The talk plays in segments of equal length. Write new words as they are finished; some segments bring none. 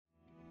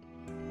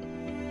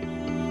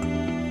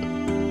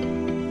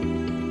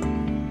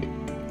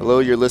Hello,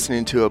 you're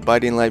listening to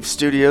Abiding Life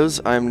Studios.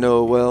 I'm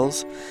Noah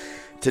Wells.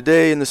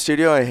 Today in the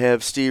studio I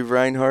have Steve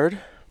Reinhard.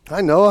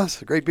 Hi Noah,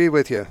 it's great to be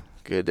with you.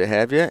 Good to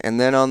have you. And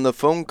then on the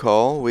phone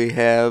call we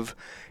have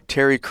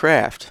Terry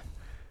Kraft.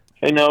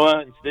 Hey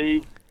Noah and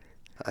Steve.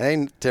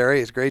 Hey Terry,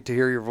 it's great to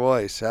hear your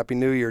voice. Happy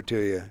New Year to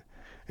you.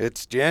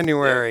 It's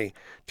January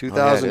 2020.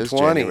 Oh, yeah, it is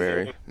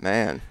January.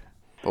 Man,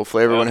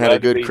 hopefully everyone had a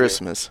good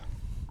Christmas.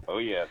 Here. Oh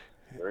yes,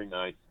 very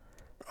nice.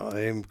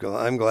 I'm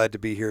glad to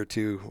be here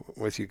too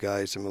with you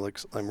guys.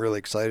 I'm really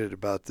excited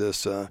about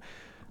this.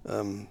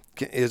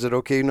 Is it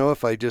okay, Noah,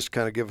 if I just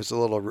kind of give us a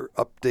little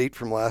update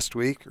from last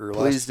week or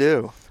Please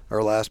do.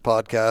 Our last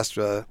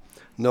podcast?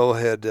 Noah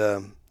had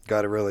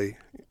got a really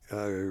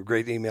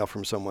great email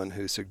from someone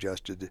who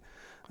suggested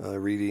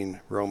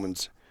reading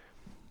Romans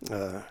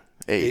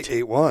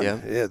 8:1.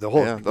 Yeah, the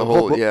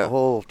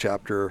whole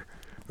chapter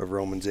of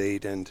Romans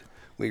 8, and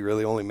we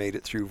really only made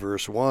it through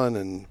verse 1,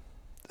 and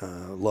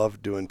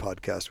loved doing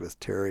podcasts with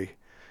Terry,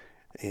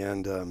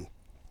 and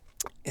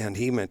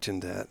he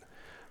mentioned that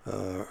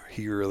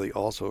he really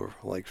also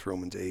likes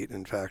Romans 8.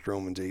 In fact,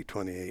 Romans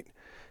 8:28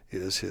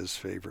 is his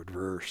favorite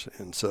verse,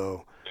 and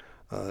so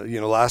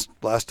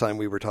last time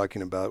we were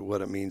talking about what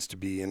it means to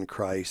be in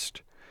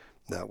Christ,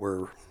 that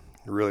we're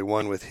really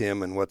one with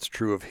Him, and what's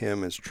true of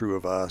Him is true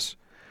of us,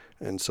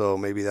 and so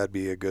maybe that'd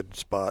be a good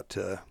spot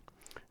to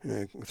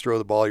throw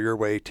the ball your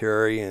way,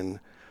 Terry, and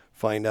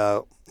find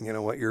out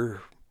what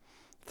your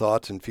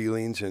thoughts and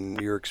feelings and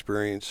your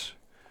experience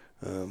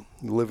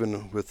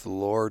living with the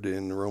Lord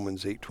in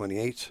Romans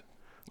 8:28.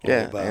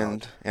 Yeah,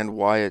 and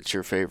why it's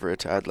your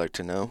favorite, I'd like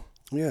to know.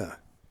 Yeah,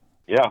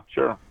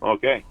 sure.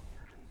 Okay.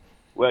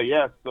 Well,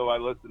 yes, so I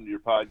listened to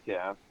your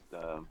podcast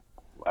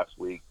last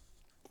week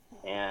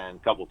and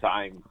a couple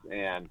times,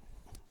 and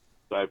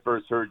so I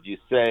first heard you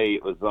say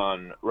it was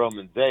on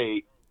Romans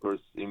 8. Of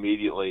course,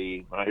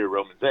 immediately when I hear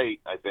Romans 8,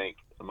 I think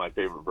of my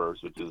favorite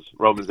verse, which is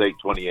Romans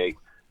 8:28.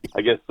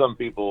 I guess some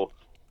people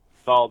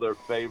call their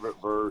favorite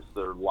verse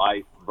their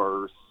life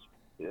verse,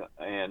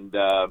 and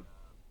so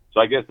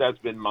I guess that's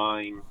been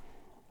mine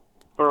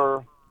for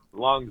as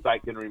long as I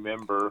can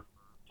remember.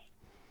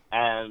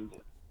 And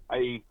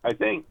I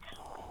think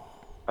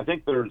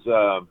there's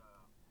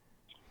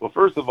well,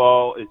 first of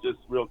all, it's just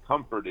real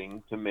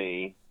comforting to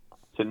me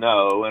to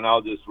know, and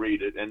I'll just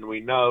read it. And we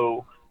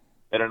know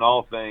that in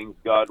all things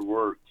God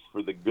works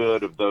for the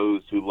good of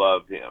those who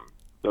love Him,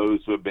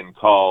 those who have been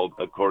called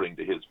according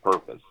to His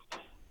purpose.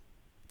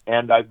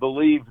 And I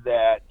believe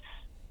that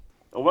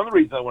one of the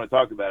reasons I want to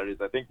talk about it is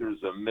I think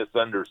there's a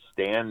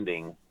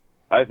misunderstanding.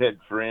 I've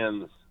had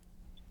friends,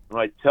 when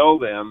I tell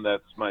them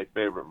that's my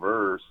favorite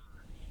verse,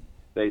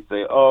 they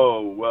say,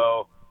 "Oh,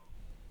 well,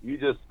 you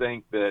just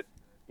think that,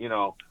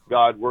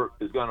 God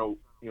is going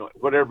to,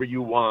 whatever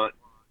you want,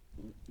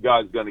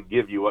 God's going to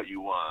give you what you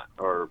want."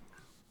 Or,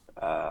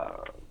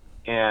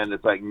 and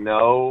it's like,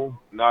 no,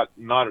 not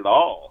at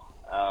all.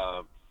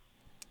 A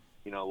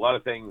lot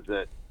of things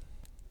that,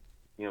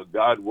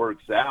 God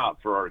works out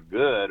for our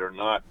good are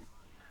not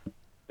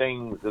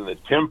things in the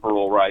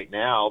temporal right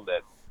now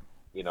that,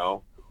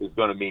 is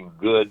going to mean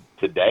good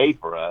today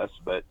for us,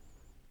 but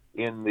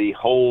in the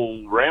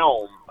whole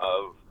realm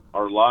of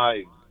our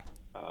lives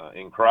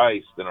in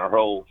Christ and our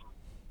whole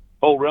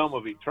realm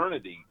of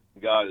eternity,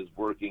 God is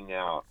working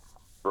out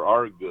for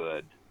our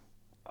good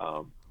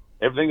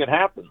everything that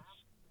happens.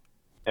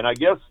 And I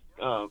guess,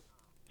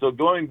 so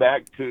going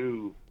back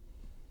to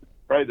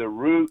probably the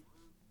root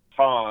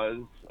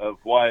cause of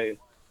why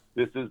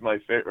this is my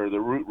favorite, or the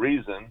root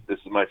reason this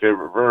is my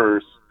favorite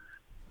verse,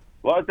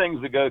 a lot of things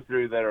we go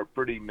through that are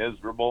pretty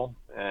miserable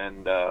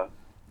and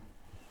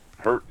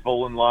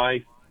hurtful in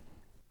life.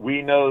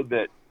 We know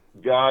that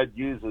God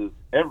uses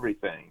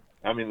everything.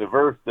 I mean, the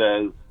verse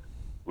says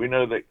we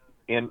know that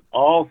in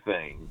all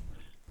things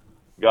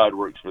God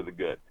works for the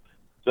good.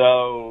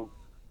 So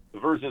the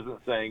verse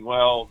isn't saying,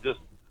 well, just,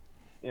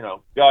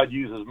 God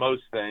uses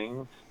most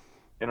things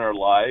in our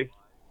life,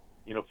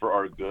 for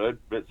our good,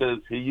 but it says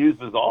He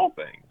uses all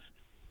things.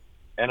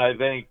 And I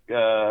think,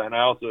 and I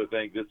also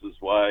think this is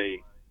why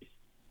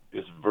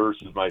this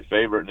verse is my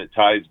favorite, and it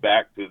ties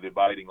back to the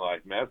Abiding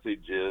Life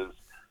message, is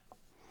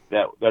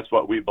that's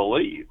what we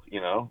believe,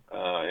 in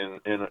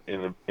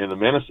the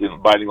ministry, in the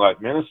Abiding Life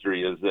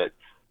ministry, is that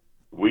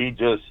we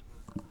just,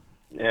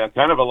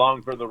 kind of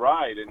along for the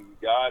ride, and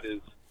God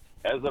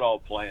has it all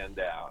planned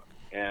out,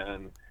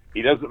 and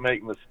He doesn't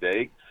make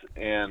mistakes,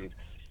 and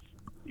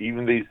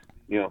even these,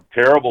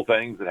 terrible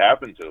things that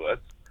happen to us,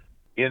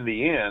 in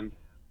the end,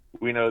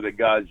 we know that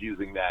God's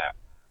using that,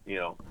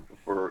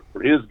 for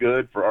His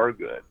good, for our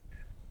good.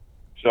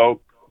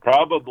 So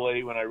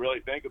probably when I really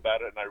think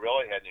about it, and I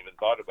really hadn't even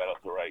thought about it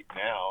till right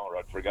now, or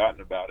I'd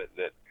forgotten about it,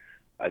 that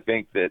I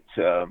think that,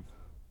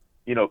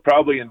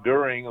 probably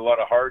enduring a lot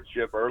of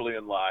hardship early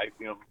in life,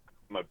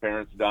 my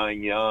parents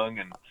dying young,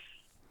 and,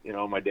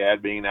 my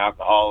dad being an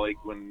alcoholic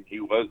when he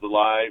was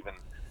alive, and,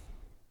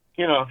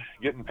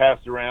 getting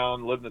passed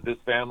around, living with this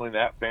family and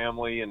that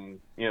family,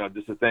 and,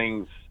 just the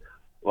things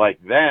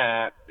like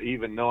that,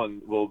 even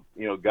knowing, well,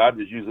 God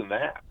was using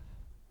that.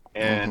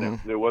 And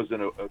there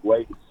wasn't a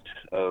waste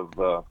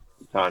of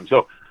time.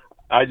 So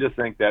I just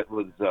think that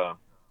was, to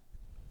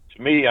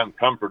me, I'm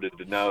comforted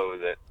to know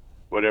that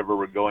whatever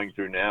we're going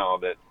through now,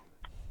 that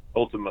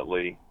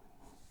ultimately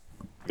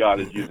God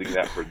is using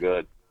that for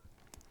good.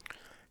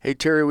 Hey,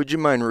 Terry, would you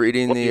mind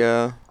reading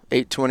the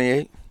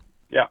 8:28?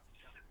 Yeah.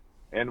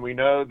 And we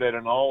know that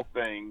in all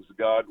things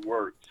God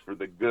works for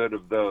the good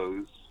of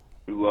those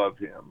who love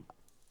him,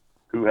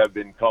 who have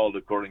been called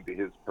according to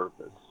his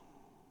purpose.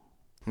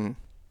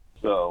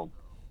 So,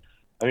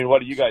 I mean, what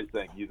do you guys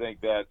think? You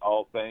think that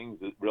all things,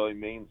 it really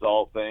means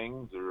all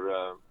things?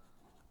 Or,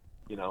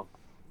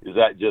 is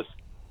that just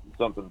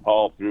something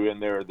Paul threw in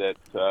there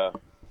that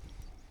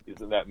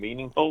isn't that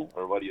meaningful?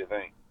 Or what do you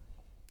think?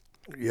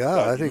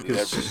 Yeah, I think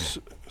it's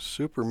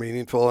super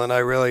meaningful. And I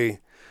really,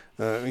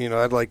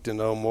 I'd like to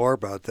know more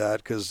about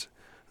that because,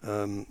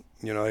 I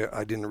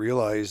didn't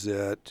realize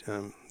that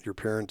your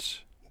parents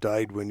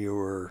died when you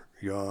were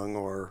young,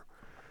 or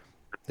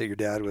that your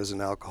dad was an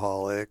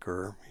alcoholic,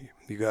 or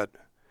you got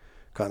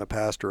kind of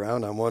passed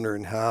around. I'm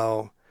wondering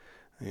how,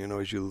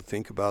 as you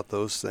think about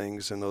those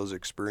things and those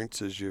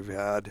experiences you've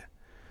had,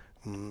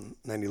 and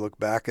you look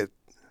back at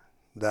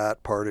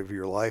that part of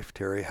your life,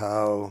 Terry,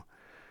 how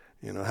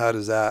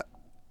does that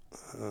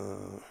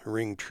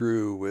ring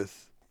true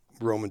with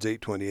Romans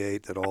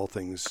 8:28 that all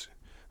things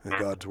and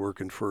God's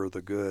working for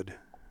the good?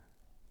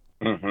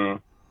 Mm-hmm.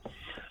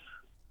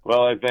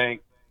 Well, I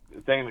think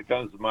the thing that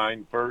comes to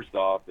mind first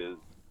off is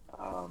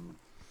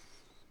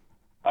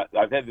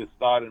I've had this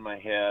thought in my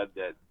head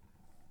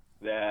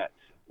that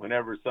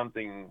whenever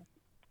something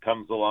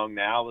comes along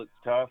now that's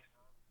tough,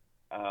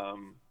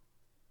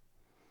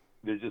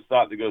 there's this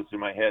thought that goes through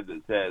my head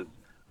that says,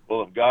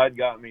 well, if God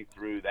got me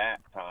through that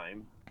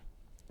time,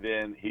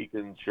 then he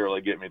can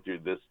surely get me through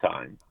this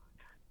time.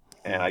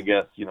 And I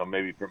guess,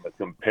 maybe from a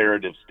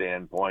comparative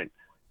standpoint,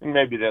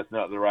 maybe that's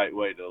not the right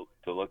way to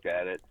look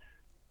at it,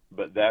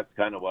 but that's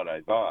kind of what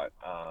I thought.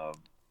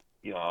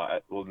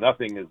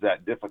 Nothing is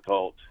that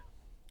difficult,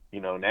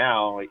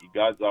 now.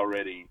 God's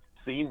already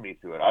seen me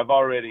through it. I've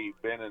already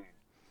been in,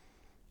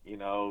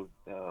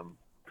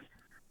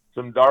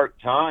 some dark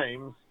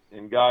times,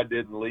 and God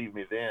didn't leave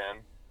me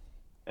then.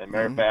 As a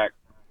matter of fact,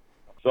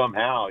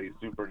 somehow he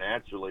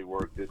supernaturally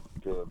worked it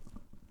to,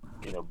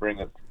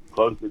 bring us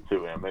closer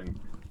to him. And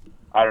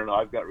I don't know,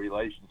 I've got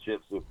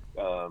relationships with,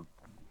 a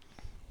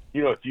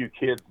few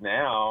kids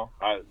now,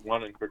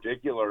 one in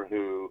particular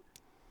who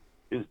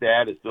his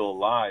dad is still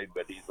alive,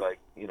 but he's like,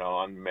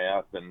 on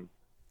meth and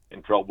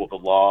in trouble with the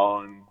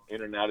law and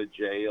in and out of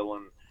jail.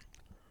 And,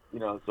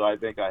 so I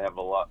think I have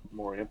a lot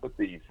more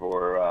empathy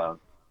for,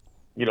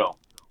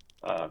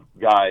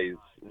 guys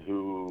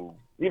who,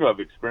 have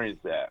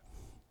experienced that.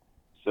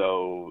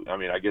 So, I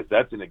mean, I guess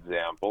that's an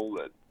example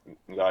that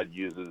God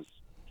uses,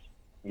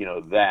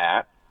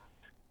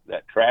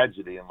 that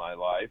tragedy in my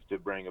life to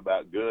bring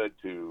about good,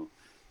 to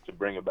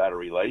bring about a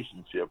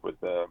relationship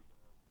with,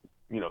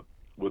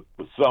 with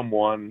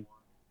someone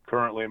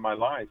currently in my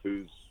life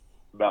who's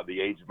about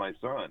the age of my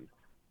son.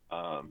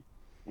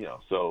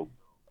 So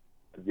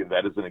I'd give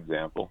that as an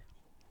example.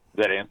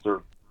 Does that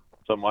answer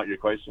somewhat your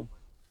question?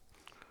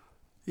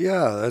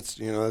 Yeah, that's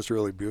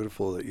really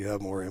beautiful that you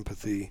have more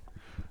empathy,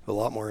 a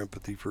lot more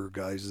empathy for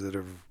guys that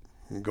have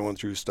going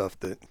through stuff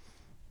that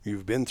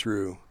you've been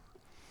through,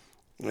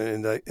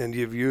 and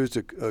you've used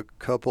a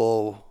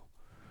couple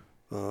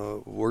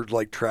words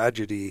like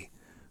tragedy,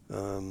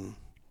 and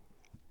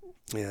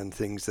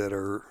things that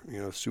are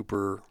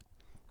super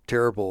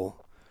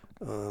terrible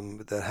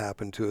that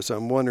happened to us.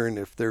 I'm wondering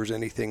if there's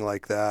anything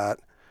like that,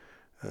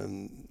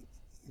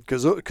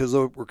 because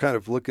we're kind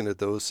of looking at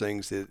those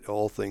things, that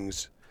all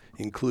things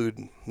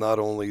include not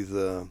only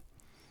the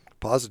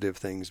positive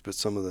things but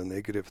some of the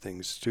negative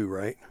things too,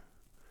 right?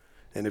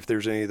 And if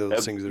there's any of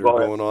those things that are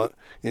going on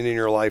in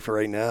your life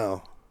right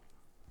now.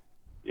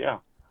 Yeah.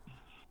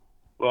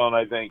 Well, and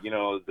I think,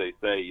 as they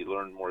say, you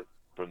learn more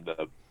from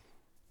the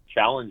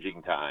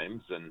challenging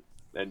times and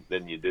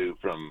than you do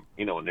from,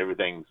 when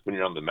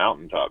you're on the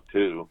mountaintop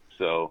too.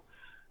 So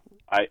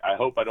I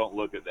hope I don't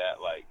look at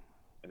that like,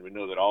 and we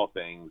know that all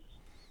things,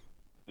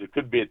 there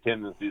could be a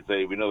tendency to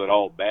say we know that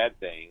all bad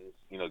things,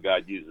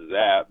 God uses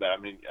that. But I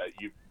mean,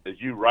 as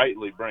you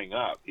rightly bring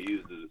up, he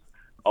uses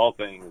all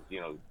things,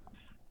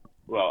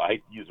 well, I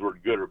hate to use the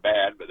word good or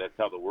bad, but that's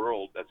how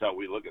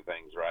we look at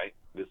things, right?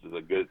 This is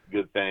a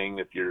good thing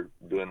if you're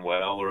doing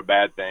well, or a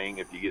bad thing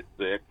if you get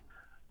sick.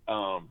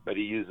 But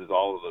he uses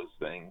all of those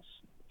things,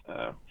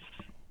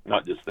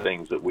 not just the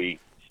things that we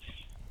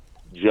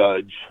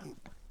judge,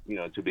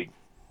 to be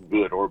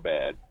good or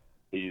bad.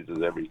 He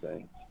uses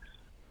everything.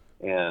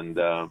 And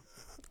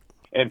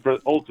for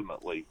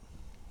ultimately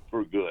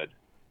for good,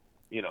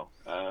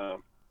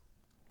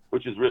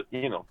 which is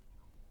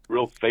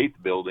real faith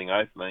building,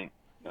 I think.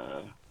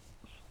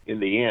 In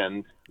the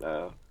end,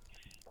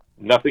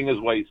 nothing is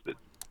wasted,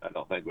 I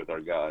don't think, with our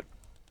God.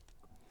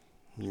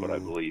 That's what I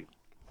believe.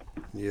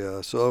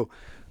 Yeah. So,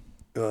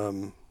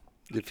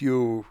 if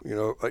you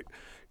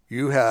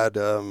had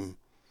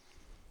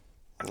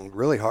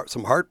really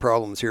some heart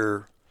problems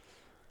here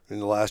in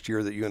the last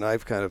year that you and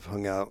I've kind of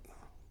hung out.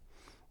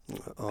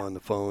 on the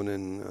phone,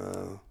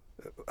 and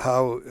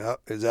how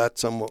is that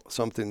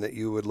something that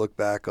you would look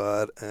back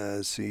at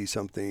as see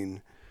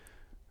something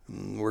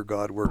where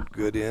God worked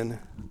good in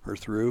or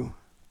through?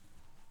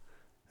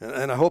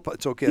 And I hope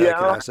it's okay. I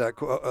can ask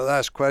that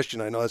last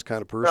question. I know it's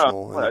kind of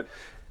personal. No, I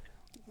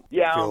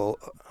feel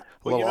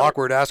a little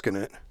awkward asking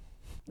it.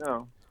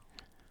 No,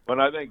 but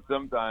I think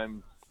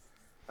sometimes,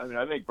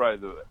 I think probably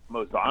the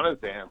most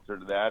honest answer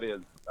to that is,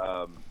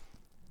 I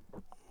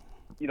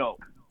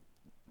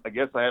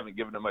guess I haven't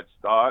given it much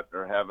thought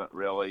or haven't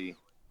really.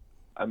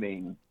 I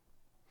think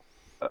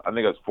I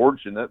was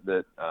fortunate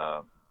that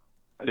I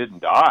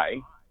didn't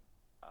die.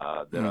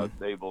 That I was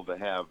able to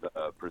have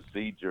a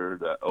procedure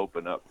to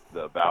open up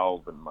the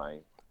valve in my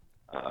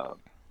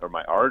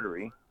my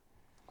artery,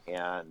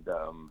 and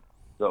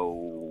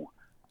so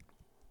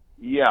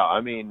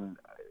yeah,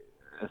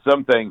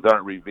 some things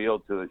aren't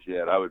revealed to us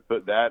yet. I would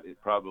put that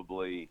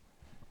probably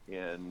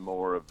in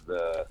more of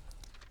the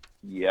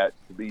yet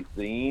to be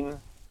seen,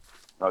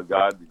 how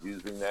God is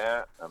using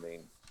that.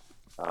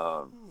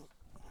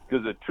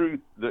 Because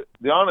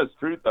the honest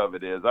truth of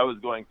it is, I was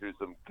going through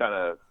some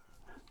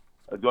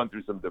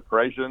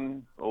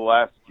depression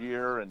last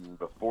year and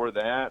before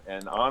that,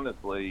 and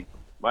honestly,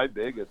 my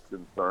biggest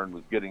concern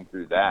was getting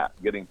through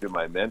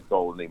my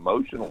mental and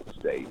emotional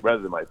state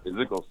rather than my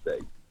physical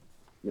state.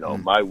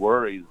 My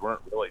worries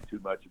weren't really too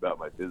much about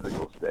my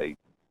physical state,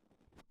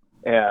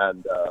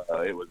 and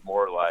it was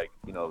more like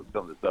some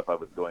of the stuff I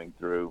was going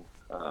through,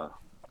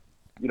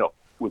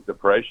 with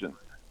depression,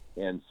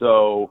 and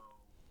so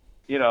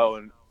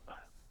and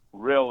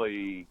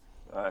really,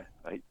 I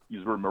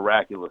use the word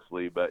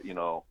miraculously, but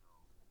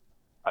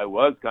I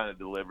was kind of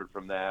delivered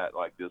from that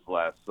like this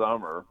last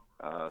summer,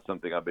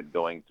 something I've been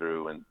going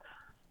through. And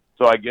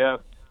so I guess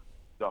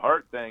the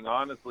heart thing,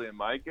 honestly, in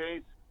my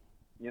case,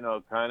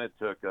 kind of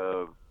took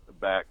a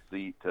back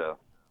seat to,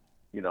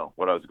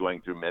 what I was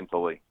going through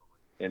mentally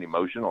and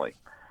emotionally.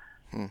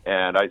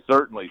 And I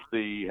certainly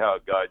see how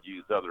God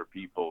used other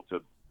people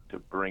to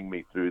bring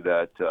me through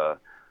that,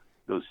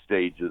 those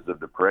stages of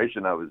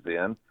depression I was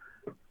in.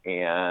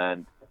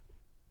 And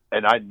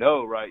I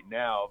know right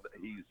now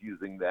that he's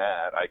using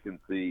that. I can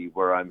see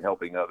where I'm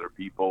helping other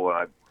people,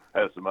 and I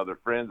have some other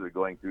friends that are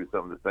going through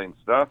some of the same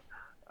stuff,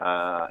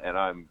 and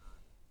I'm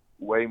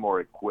way more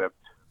equipped,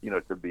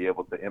 to be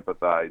able to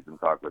empathize and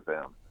talk with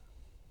them.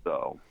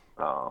 So,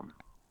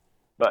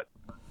 but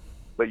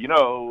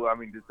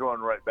just throwing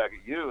right back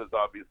at you is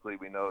obviously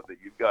we know that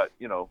you've got,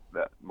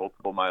 that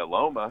multiple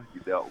myeloma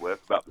you dealt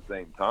with about the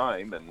same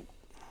time, and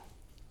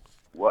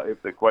what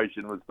if the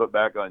question was put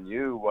back on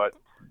you? What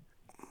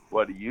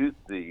do you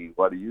see?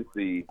 What do you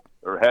see,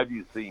 or have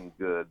you seen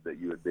good that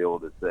you would be able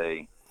to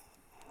say,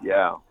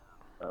 yeah,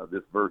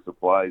 this verse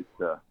applies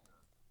to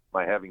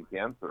my having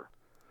cancer?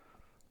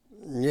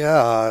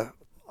 Yeah,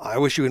 I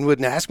wish you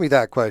wouldn't ask me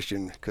that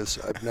question because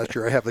I'm not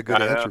sure I have the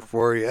good answer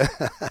for you.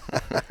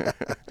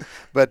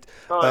 But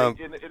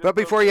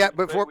before you,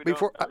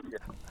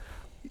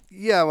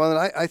 yeah, well,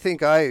 I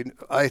think I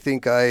I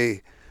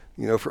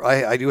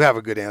do have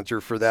a good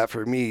answer for that.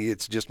 For me,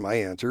 it's just my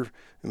answer.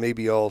 It may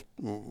be all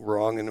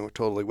wrong and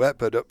totally wet,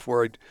 but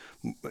before I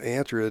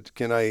answer it,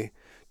 can I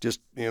just,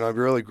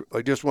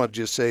 I just want to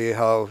just say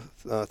how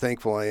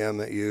thankful I am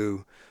that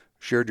you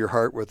shared your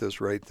heart with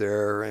us right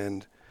there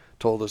and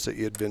told us that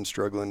you had been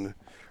struggling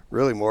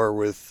really more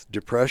with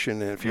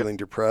depression and feeling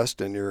depressed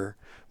in your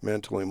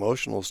mental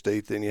emotional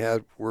state than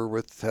you were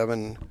with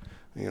having,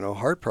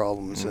 heart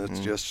problems. And it's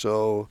just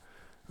so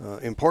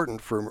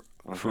important for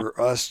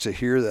us to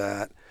hear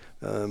that,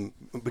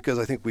 because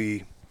I think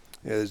we,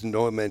 as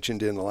Noah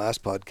mentioned in the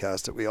last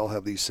podcast, that we all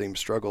have these same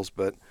struggles,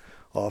 but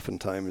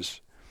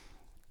oftentimes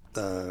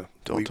don't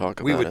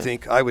talk about we would it.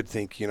 think, I would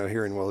think,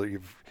 hearing, well,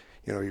 you've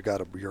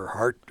got your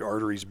heart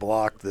arteries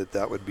blocked,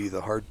 that would be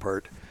the hard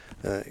part.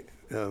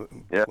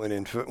 When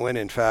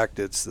in fact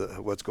it's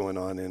what's going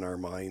on in our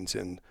minds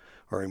and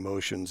our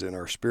emotions and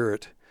our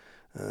spirit.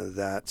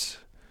 That's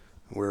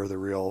where the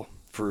real,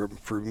 for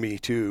me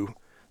too,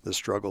 the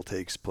struggle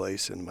takes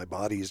place, and my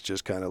body is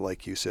just kind of,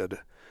 like you said,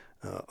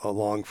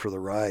 along for the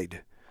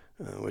ride,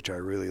 which I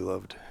really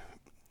loved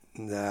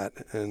that.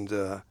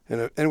 And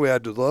anyway,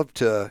 I'd love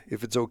to,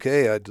 if it's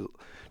okay, I'd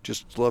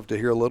just love to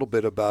hear a little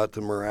bit about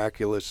the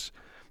miraculous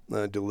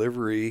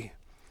delivery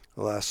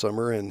last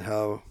summer and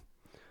how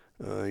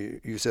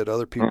you said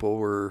other people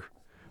were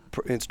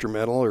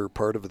instrumental or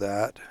part of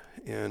that.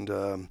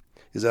 And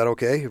is that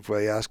okay if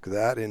I ask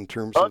that in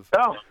terms of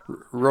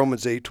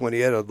Romans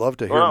 8:28? I'd love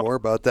to hear more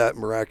about that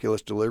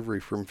miraculous delivery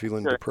from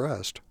feeling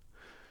depressed.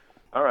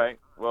 All right.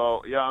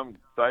 Well, yeah, I'm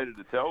excited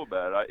to tell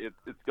about it.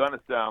 It's going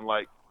to sound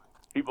like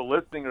people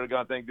listening are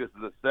going to think this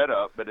is a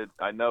setup, but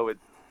I know it's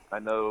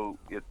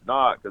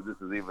not, because this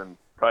is even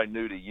probably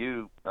new to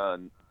you,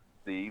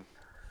 Steve.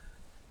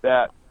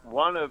 That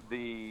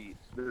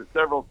there's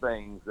several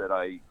things that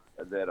I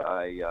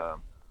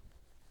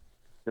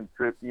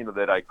contribute,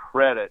 that I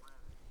credit,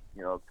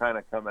 kind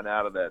of coming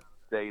out of that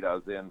state I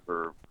was in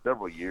for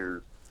several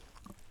years,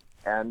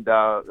 and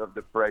of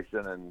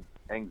depression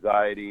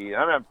anxiety.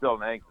 I mean, I'm still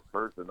an anxious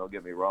person, don't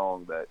get me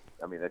wrong, but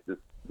I mean, that's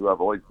just who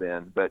I've always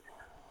been. But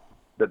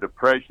the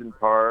depression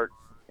part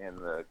and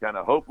the kind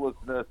of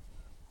hopelessness,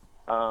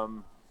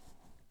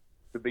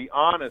 to be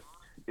honest,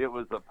 it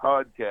was a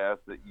podcast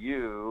that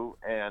you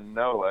and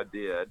Noah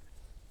did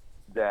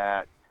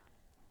that,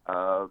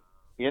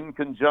 in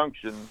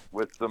conjunction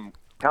with some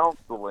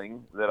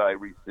counseling that I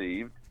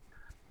received,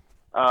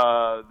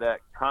 that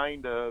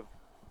kind of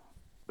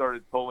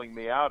started pulling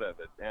me out of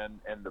it.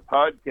 And the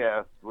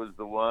podcast was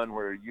the one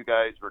where you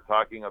guys were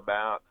talking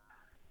about,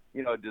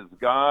 does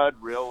God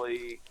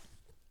really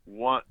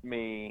want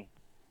me,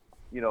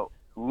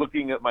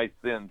 looking at my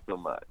sin so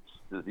much?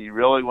 Does he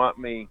really want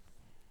me,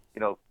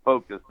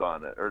 focused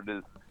on it? Or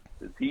does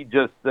he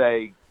just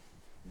say,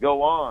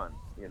 go on,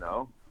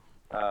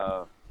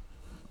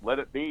 let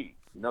it be,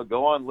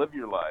 go on, live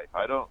your life.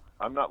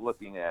 I'm not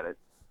looking at it,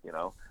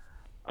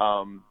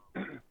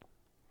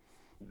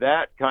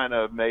 that kind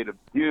of made a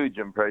huge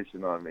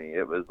impression on me.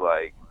 It was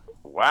like,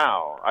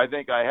 wow, I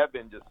think I have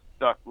been just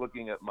stuck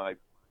looking at my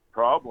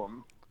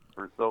problems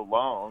for so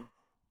long,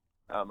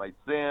 my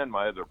sin,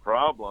 my other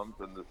problems,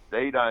 and the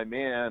state I'm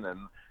in, and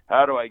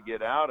how do I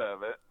get out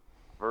of it,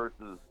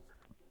 versus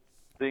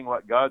seeing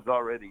what God's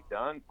already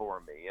done for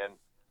me. And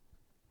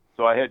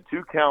so I had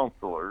two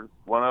counselors.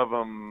 One of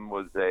them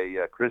was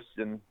a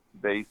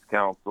Christian-based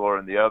counselor,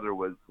 and the other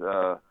was,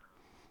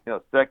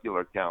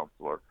 secular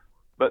counselor.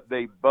 But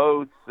they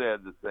both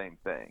said the same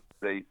thing.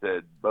 They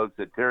both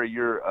said, Terry,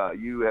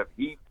 you have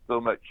heaped so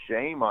much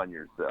shame on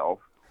yourself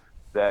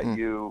that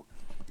you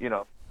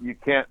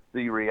can't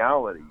see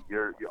reality.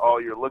 All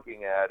you're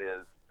looking at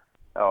is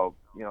how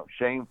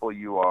shameful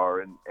you are.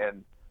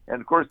 And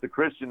of course the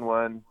Christian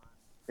one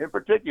in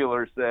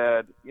particular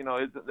said,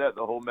 isn't that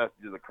the whole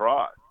message of the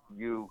cross?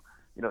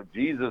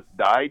 Jesus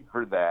died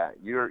for that.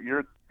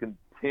 You're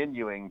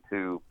continuing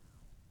to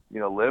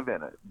live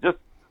in it. Just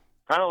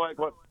kind of like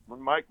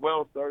when Mike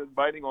Wells started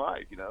Abiding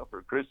Life,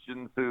 for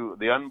Christians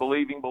the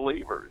unbelieving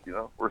believers,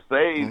 we're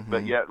saved,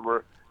 but yet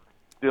we're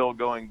still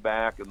going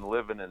back and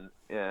living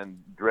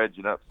and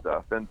dredging up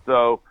stuff. And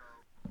so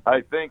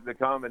I think the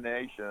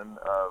combination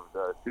of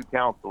the two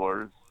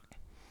counselors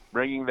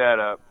bringing that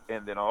up,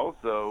 and then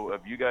also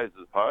of you guys'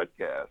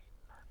 podcast,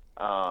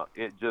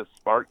 it just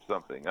sparked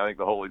something. I think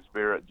the Holy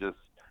Spirit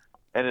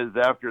and as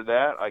after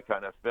that, I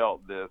kind of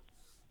felt this,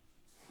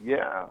 you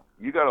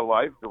got a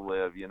life to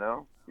live, you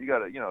got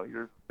to,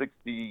 you're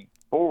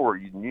 64,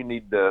 you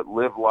need to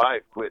live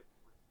life, quit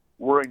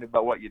worrying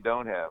about what you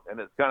don't have. And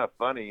it's kind of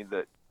funny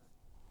that,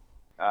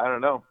 I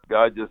don't know,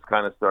 God just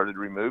kind of started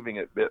removing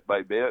it bit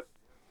by bit,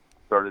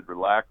 started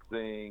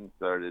relaxing,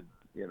 started,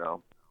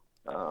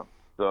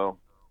 so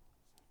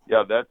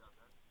yeah,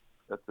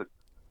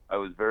 I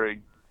was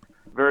very,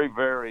 very,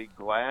 very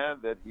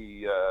glad that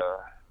he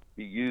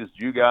used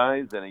you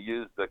guys and he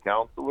used the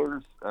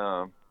counselors.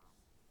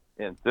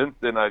 And since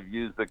then, I've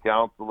used the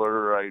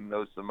counselor. I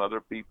know some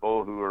other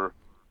people who are,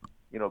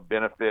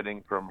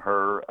 benefiting from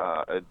her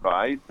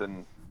advice,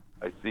 and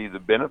I see the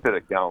benefit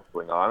of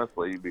counseling.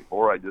 Honestly,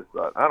 before I just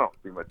thought I don't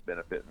see much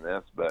benefit in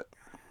this, but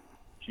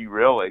she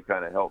really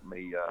kind of helped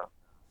me,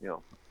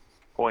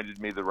 pointed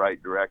me the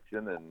right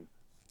direction, and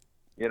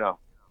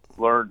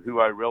learned who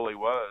I really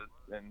was,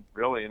 and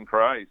really in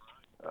Christ.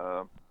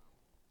 So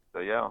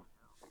yeah,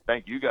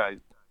 thank you guys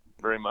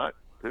very much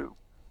too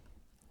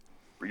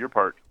for your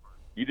part.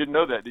 You didn't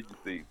know that, did you,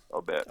 Steve?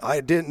 I'll bet.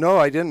 I didn't know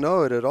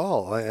it at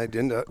all. I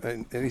didn't.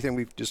 Anything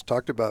we've just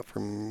talked about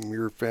from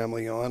your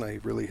family on, I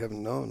really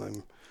haven't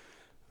known.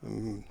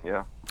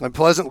 I'm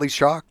pleasantly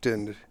shocked,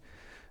 and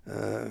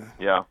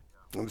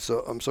I'm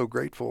so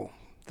grateful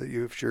that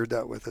you've shared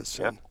that with us,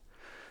 and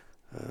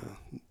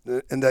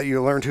that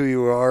you learned who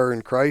you are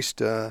in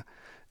Christ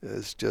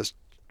is just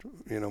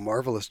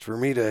marvelous for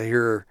me to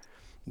hear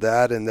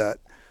that, and that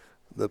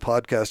the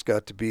podcast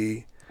got to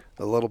be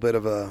a little bit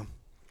of a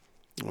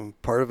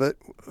part of it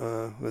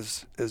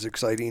was as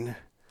exciting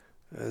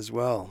as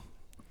well.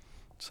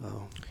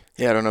 So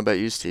yeah, I don't know about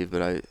you, Steve,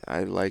 but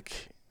I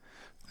like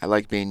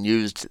being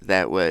used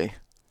that way.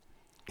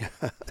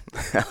 I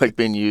like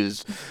being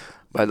used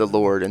by the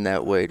Lord in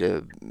that way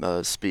to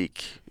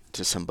speak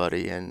to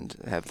somebody and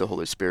have the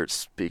Holy Spirit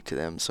speak to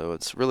them. So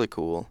it's really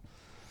cool.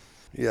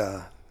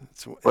 Yeah,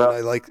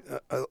 and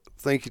I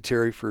thank you,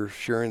 Terry, for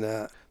sharing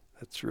that.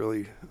 That's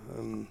really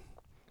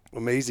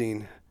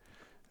amazing.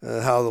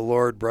 How the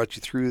Lord brought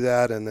you through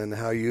that, and then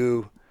how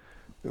you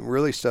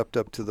really stepped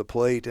up to the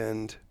plate,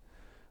 and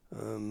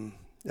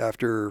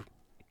after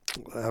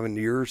having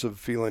years of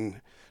feeling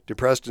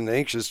depressed and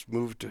anxious,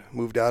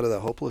 moved out of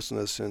that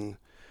hopelessness and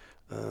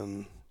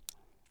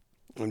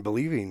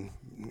believing,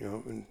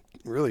 and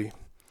really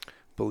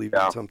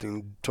believing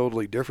something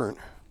totally different.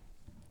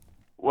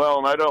 Well,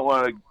 and I don't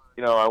want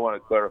to, I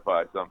want to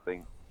clarify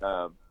something.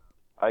 I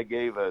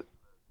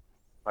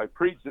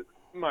preach at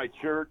my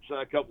church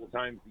a couple of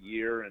times a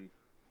year, and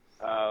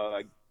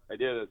I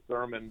did a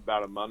sermon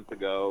about a month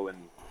ago, and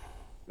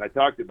I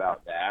talked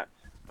about that.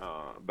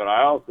 But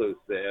I also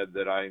said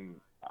that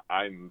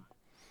I'm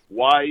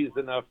wise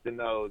enough to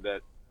know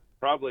that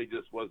probably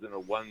just wasn't a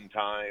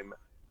one-time,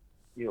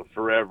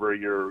 forever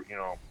you're,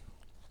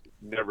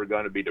 never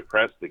going to be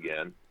depressed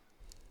again.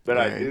 But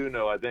Right. I do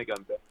know, I think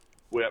I'm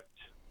equipped,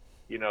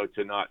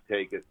 to not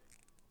take it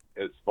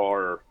as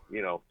far,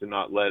 to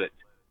not let it,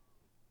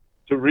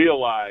 to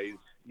realize,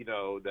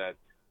 that,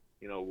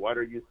 what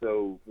are you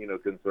so,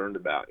 concerned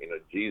about?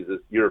 Jesus,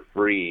 you're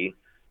free,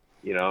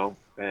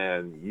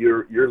 and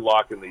you're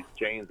locking these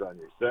chains on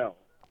yourself.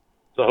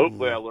 So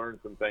hopefully I learned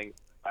some things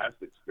from last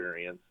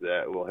experience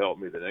that will help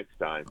me the next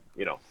time,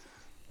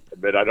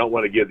 But I don't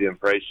want to give the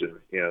impression,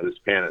 this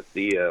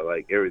panacea,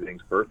 like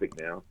everything's perfect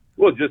now.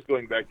 Well, just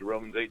going back to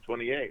Romans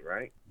 8:28,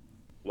 right?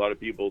 A lot of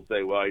people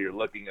say, well, you're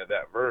looking at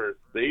that verse.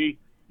 See,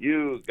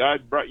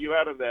 God brought you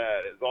out of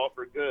that. It's all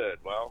for good.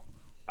 Well,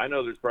 I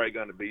know there's probably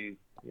going to be,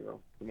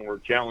 some more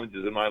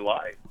challenges in my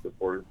life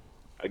before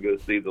I go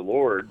see the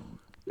Lord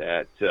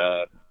that,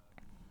 that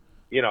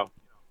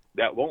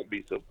won't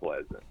be so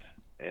pleasant.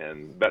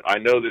 But I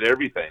know that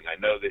I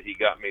know that he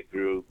got me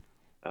through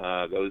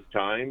those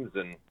times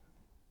and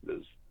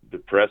those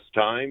depressed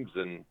times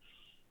and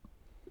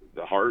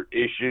the heart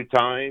issue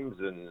times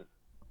and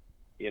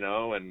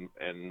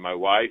my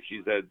wife,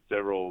 she's had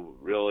several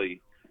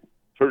really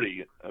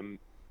pretty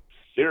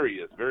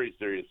serious, very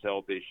serious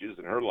health issues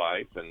in her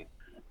life and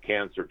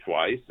cancer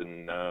twice.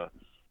 And,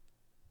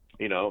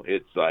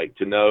 it's like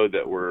to know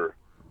that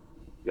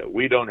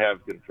we don't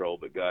have control,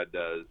 but God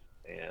does.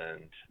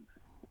 And,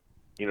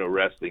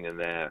 resting in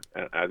that.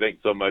 And I think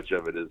so much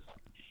of it is,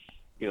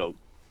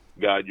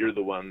 God, you're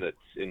the one that's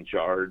in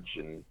charge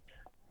and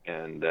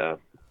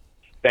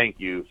thank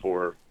you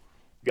for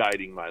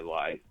guiding my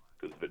life.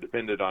 Because if it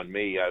depended on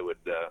me,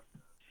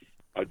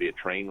 I'd be a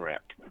train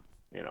wreck,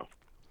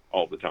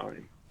 all the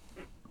time.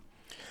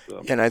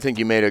 So. And I think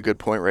you made a good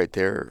point right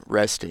there,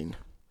 resting.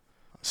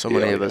 So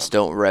many of us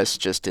don't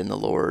rest just in the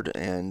Lord.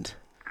 And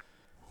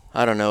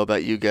I don't know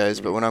about you guys,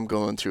 but when I'm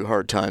going through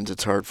hard times,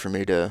 it's hard for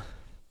me to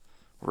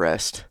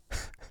rest.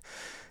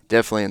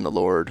 Definitely in the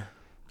Lord.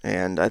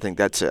 And I think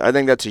that's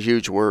a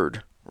huge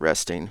word,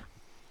 resting.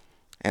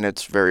 And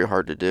it's very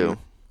hard to do.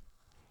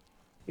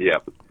 Yeah.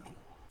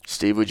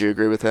 Steve, would you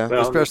agree with that?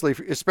 Well,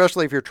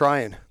 especially if you're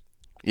trying.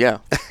 Yeah.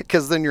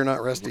 Because then you're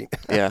not resting.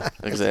 Yeah,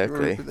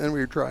 exactly. Then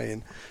we're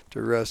trying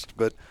to rest.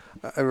 But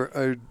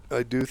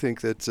I do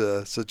think that's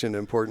such an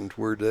important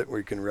word that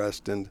we can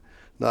rest and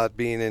not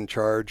being in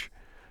charge.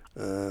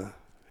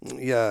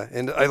 Yeah,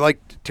 and I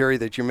like, Terry,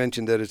 that you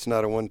mentioned that it's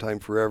not a one-time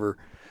forever,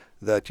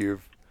 that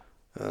you've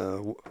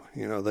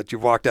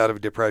walked out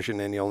of depression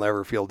and you'll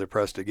never feel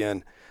depressed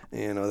again.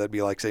 That'd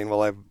be like saying,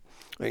 well,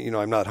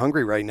 I'm not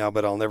hungry right now,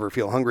 but I'll never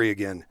feel hungry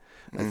again.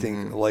 I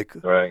think like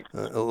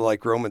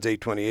Romans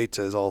 8:28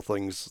 says, all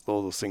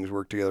those things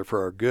work together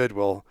for our good.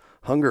 Well,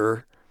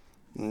 hunger,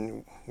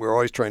 we're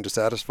always trying to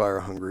satisfy our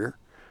hunger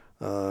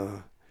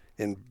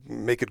and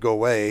make it go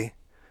away,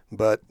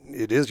 but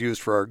it is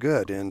used for our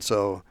good. And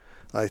so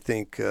I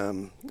think,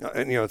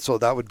 so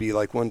that would be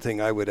like one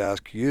thing I would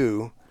ask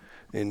you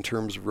in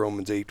terms of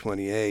Romans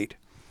 8:28.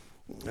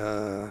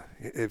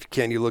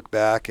 Can you look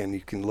back and you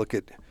can look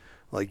at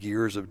like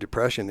years of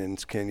depression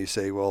and can you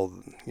say, well,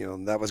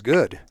 that was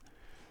good?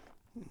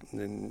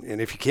 And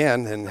if you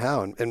can, then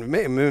how? And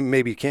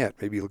maybe you can't.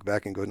 Maybe you look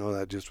back and go, no,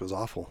 that just was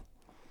awful.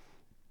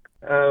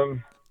 But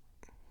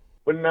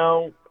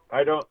no,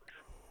 I don't.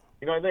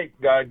 I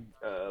think God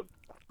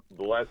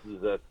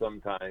blesses us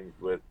sometimes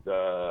with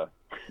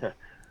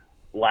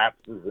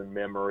lapses in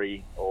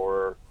memory,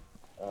 or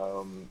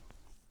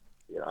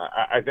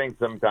I think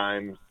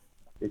sometimes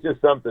it's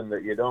just something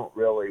that you don't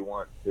really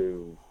want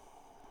to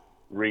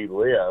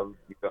relive.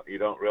 You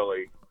don't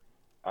really.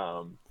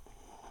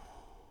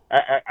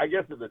 I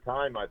guess at the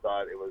time I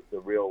thought it was a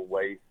real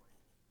waste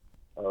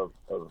of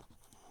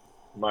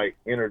my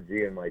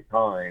energy and my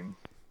time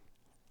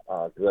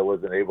because I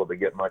wasn't able to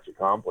get much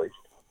accomplished.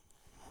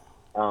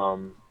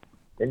 And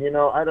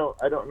I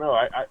don't know.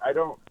 I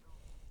don't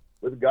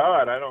with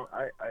God. I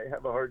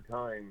have a hard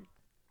time.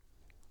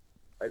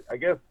 I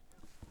guess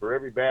for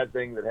every bad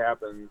thing that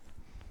happens,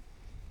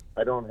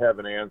 I don't have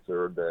an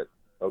answer that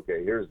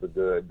okay, here's the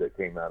good that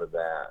came out of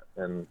that,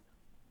 and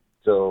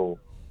so.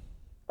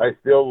 I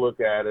still look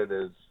at it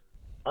as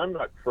I'm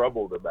not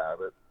troubled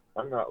about it.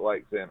 I'm not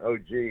like saying, oh,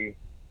 gee,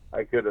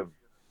 I could have,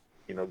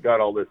 got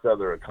all this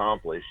other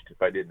accomplished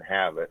if I didn't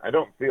have it. I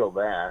don't feel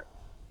that.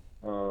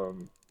 I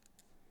don't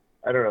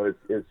know.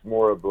 It's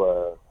more of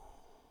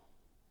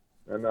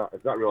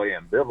it's not really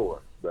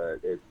ambivalent, but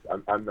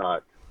I'm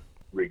not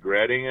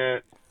regretting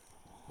it,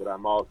 but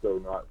I'm also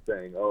not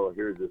saying, oh,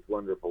 here's this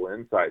wonderful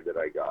insight that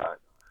I got.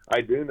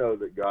 I do know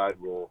that God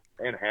will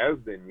and has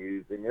been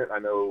using it. I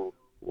know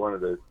one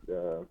of the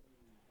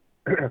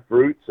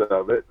fruits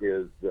of it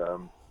is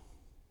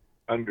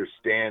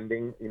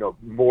understanding,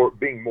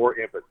 being more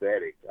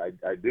empathetic.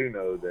 I do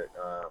know that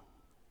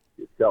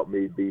it's helped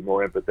me be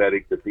more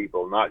empathetic to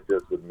people, not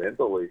just with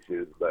mental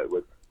issues, but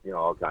with,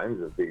 all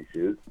kinds of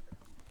issues.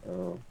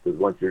 Because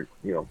once you're,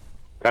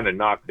 kind of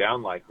knocked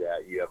down like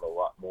that, you have a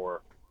lot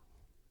more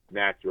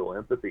natural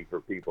empathy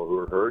for people who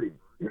are hurting.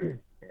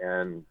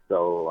 And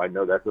so I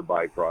know that's a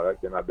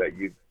byproduct, and I bet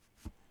you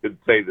could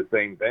say the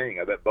same thing.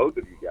 I bet both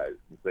of you guys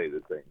can say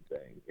the same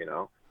thing.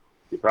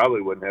 You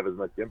probably wouldn't have as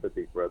much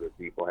empathy for other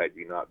people had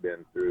you not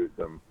been through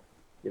some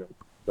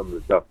of the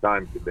tough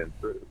times you've been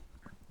through.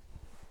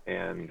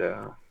 And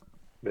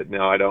but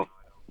no,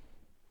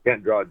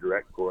 can't draw a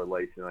direct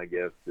correlation, I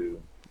guess,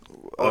 to.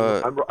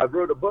 I've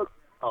wrote a book.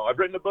 Oh, I've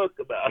written a book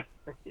about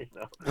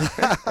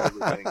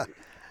everything.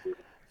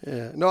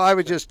 Yeah. No, I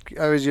was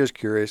just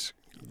curious.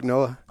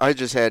 Noah? I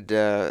just had,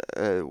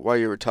 while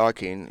you were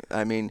talking,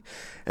 I mean,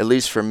 at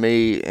least for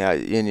me,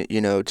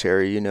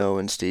 Terry,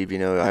 and Steve,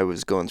 I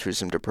was going through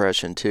some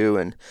depression too,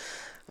 and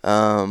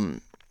now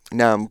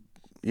I'm,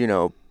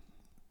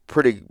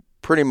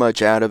 pretty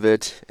much out of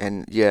it,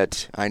 and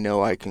yet I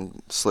know I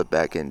can slip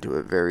back into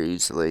it very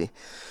easily.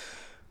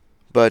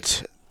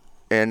 But,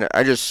 and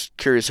I'm just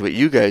curious what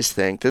you guys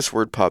think. This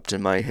word popped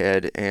in my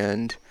head,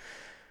 and,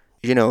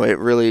 it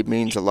really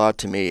means a lot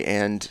to me,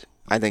 and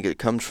I think it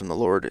comes from the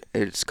Lord.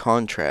 It's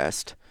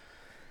contrast.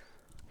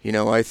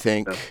 I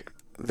think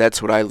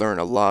that's what I learn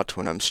a lot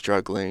when I'm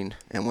struggling,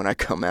 and when I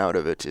come out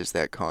of it is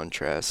that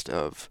contrast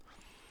of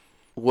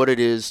what it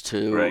is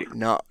to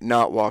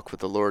not walk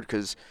with the Lord.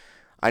 Because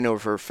I know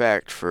for a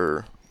fact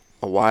for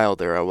a while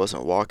there I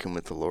wasn't walking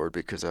with the Lord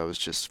because I was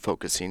just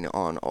focusing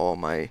on all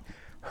my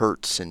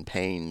hurts and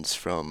pains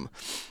from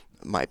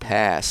my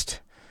past.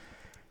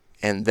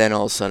 And then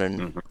all of a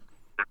sudden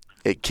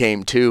it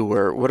came to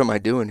where, what am I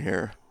doing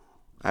here?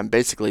 I'm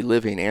basically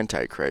living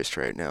Antichrist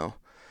right now.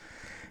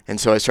 And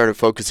so I started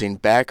focusing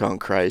back on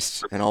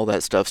Christ, and all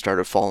that stuff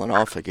started falling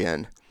off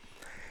again.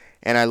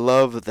 And I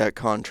love that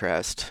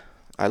contrast.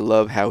 I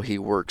love how he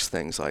works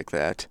things like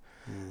that.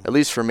 At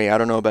least for me. I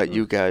don't know about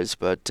you guys,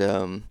 but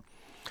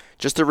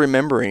just the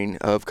remembering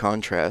of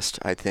contrast,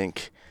 I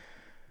think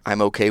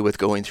I'm okay with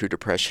going through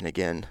depression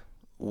again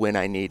when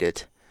I need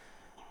it,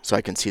 so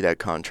I can see that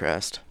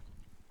contrast.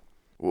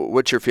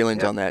 What's your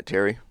feelings on that,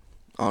 Terry,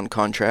 on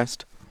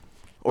contrast?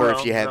 Or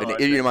if you have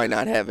any, you might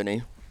not have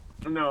any.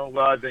 No,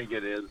 well, I think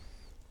it is.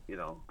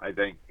 I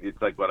think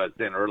it's like what I was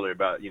saying earlier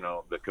about,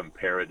 the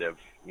comparative,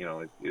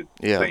 it's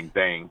the same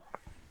thing.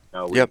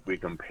 We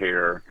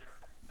compare.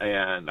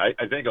 And I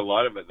think a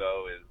lot of it,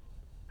 though, is,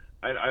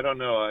 I don't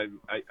know.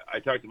 I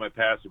talked to my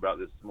pastor about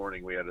this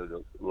morning. We had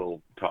a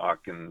little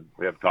talk, and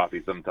we have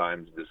coffee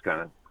sometimes, just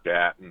kind of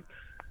chat.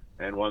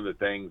 And one of the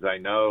things I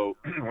know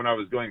when I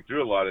was going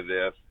through a lot of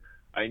this,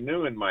 I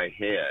knew in my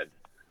head,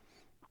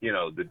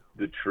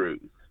 the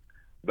truth.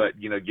 But,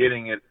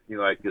 getting it,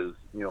 like, as,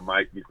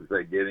 Mike used to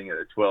say, getting it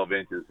at 12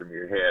 inches from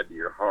your head to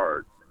your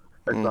heart,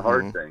 that's the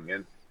hard thing.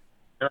 And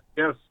I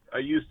guess I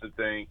used to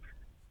think,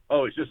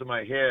 oh, it's just in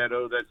my head.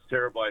 Oh, that's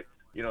terrible.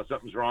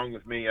 Something's wrong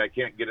with me. I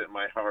can't get it in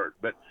my heart.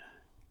 But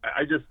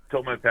I just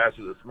told my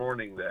pastor this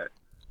morning that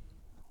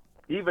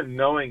even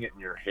knowing it in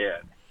your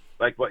head,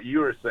 like what you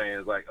were saying,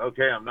 is like,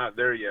 okay, I'm not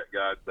there yet,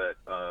 God, but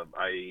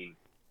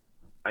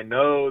I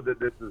know that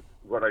this is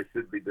what I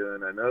should be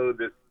doing. I know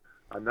this.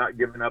 I'm not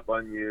giving up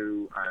on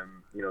you.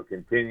 I'm,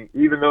 continuing,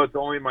 even though it's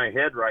only in my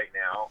head right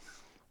now,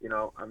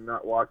 I'm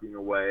not walking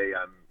away.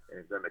 I'm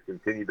going to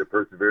continue to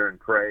persevere and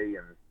pray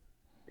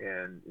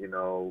and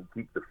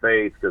keep the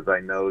faith, because I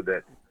know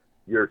that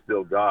you're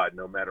still God,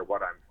 no matter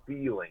what I'm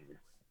feeling.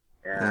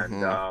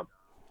 And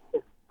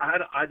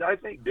I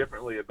think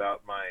differently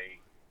about my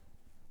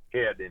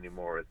head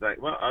anymore. It's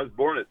like, well, I was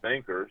born a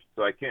thinker,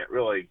 so I can't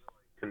really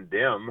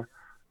condemn,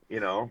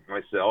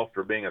 myself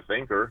for being a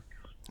thinker.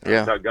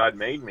 That's how God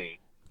made me.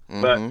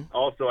 But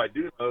also I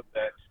do know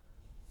that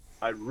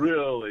I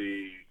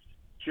really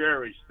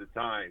cherish the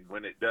time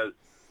when it does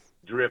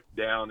drift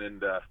down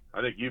into, I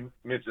think you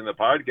mentioned the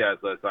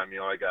podcast last time,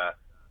 like a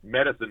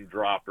medicine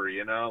dropper,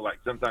 like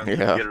sometimes you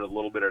get it a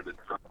little bit at a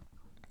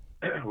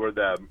time where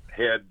the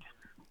head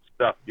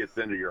stuff gets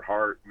into your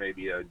heart,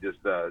 maybe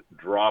just a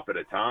drop at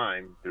a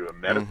time through a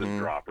medicine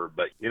dropper.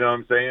 But you know what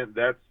I'm saying?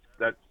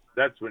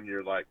 That's when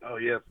you're like, oh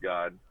yes,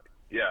 God.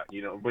 Yeah,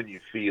 when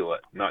you feel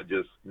it, not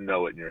just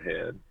know it in your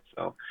head.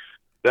 So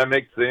that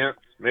makes sense.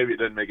 Maybe it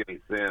doesn't make any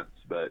sense,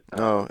 but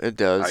no, it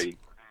does.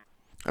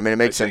 I mean, it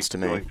makes sense to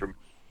me.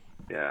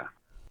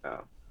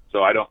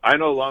 So I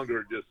no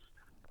longer just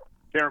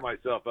tear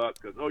myself up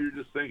because you're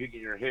just thinking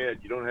in your head.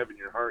 You don't have it in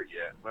your heart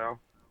yet. Well,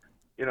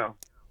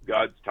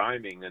 God's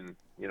timing, and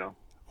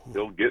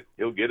He'll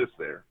get us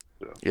there.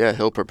 So. Yeah,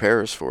 He'll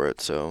prepare us for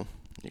it. So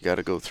you got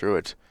to go through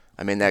it.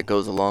 I mean, that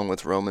goes along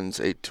with Romans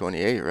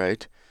 8:28,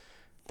 right?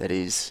 That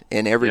He's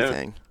in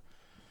everything.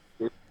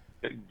 Yeah.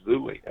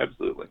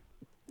 Absolutely.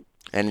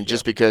 And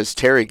just because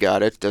Terry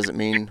got it doesn't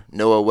mean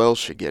Noah Wells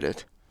should get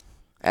it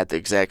at the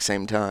exact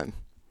same time.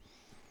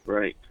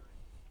 Right.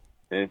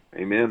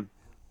 Amen.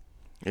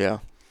 Yeah.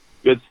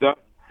 Good stuff.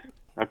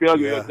 I feel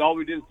like all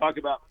we did is talk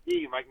about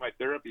me, like my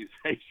therapy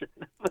session.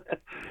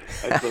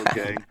 That's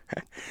okay.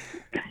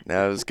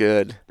 That was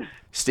good.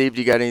 Steve,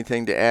 do you got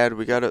anything to add?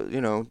 We got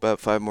about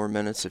 5 more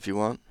minutes if you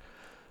want.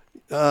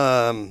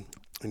 No,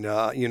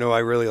 I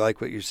really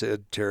like what you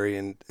said, Terry,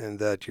 and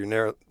that you're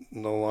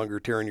no longer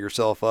tearing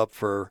yourself up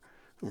for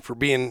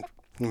being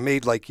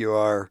made like you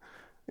are.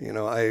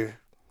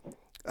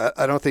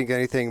 I don't think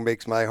anything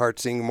makes my heart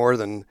sing more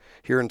than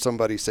hearing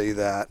somebody say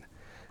that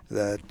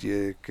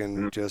you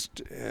can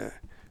just,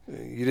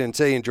 you didn't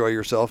say enjoy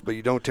yourself, but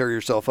you don't tear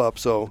yourself up.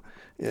 So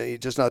you're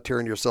just not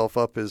tearing yourself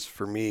up is,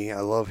 for me,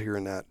 I love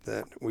hearing that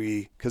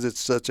because it's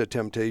such a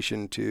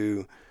temptation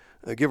to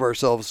give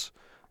ourselves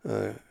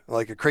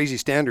like a crazy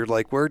standard.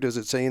 Like, where does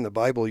it say in the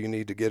Bible you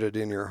need to get it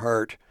in your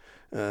heart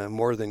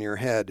more than your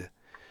head?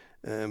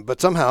 But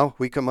somehow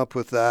we come up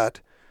with that.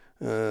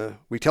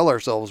 We tell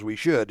ourselves we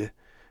should,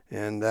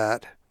 and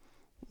that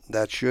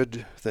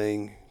should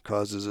thing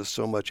causes us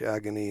so much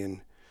agony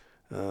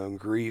and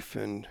grief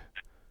and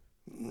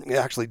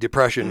actually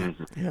depression.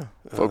 Yeah,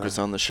 focus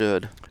on the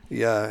should.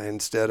 Yeah,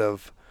 instead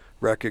of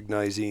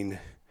recognizing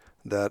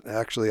that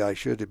actually I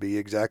should be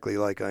exactly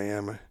like I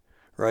am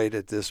right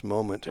at this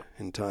moment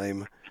in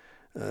time,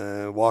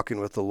 walking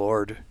with the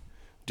Lord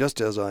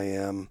just as I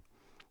am,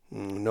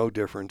 no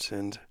difference.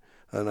 And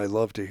I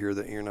love to hear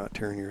that you're not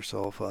tearing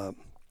yourself up.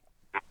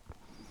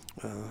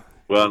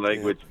 Well, I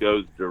think which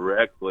goes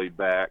directly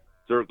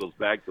circles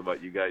back to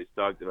what you guys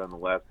talked about in the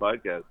last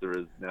podcast. There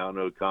is now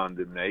no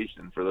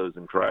condemnation for those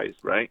in Christ,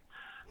 right?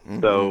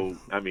 Mm-hmm. So,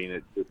 I mean,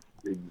 it just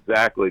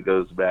exactly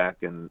goes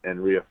back and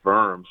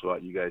reaffirms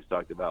what you guys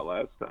talked about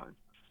last time.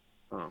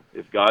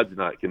 If God's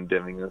not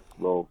condemning us,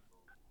 well,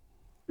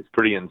 it's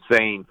pretty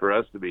insane for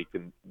us to be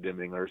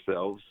condemning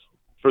ourselves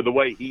for the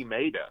way He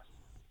made us,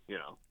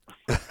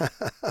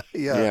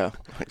 Yeah,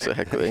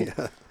 exactly.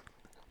 Yeah.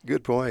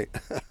 Good point.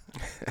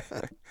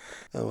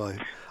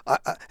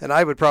 And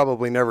I would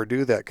probably never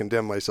do that,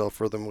 condemn myself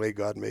for the way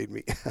God made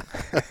me,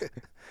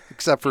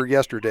 except for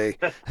yesterday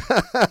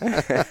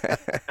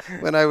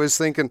when I was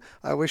thinking,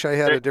 I wish I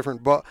had a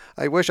different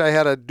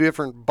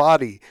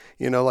body,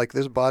 like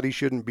this body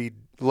shouldn't be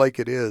like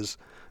it is.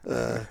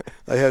 I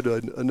had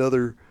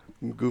another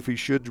goofy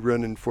should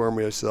running for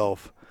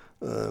myself,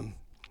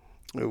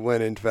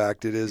 when in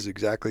fact it is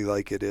exactly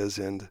like it is,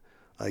 and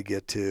I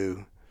get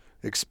to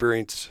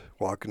experience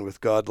walking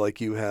with God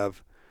like you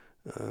have,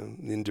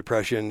 in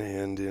depression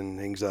and in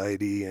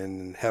anxiety,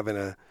 and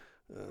having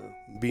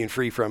being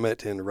free from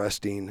it and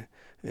resting,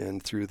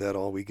 and through that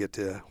all we get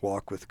to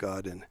walk with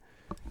God and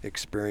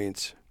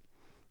experience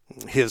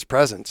His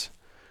presence,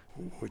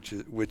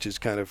 which is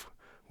kind of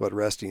what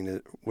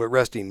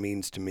resting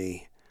means to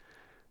me.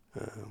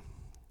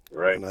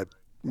 Right. And I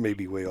may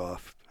be way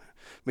off,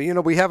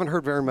 but we haven't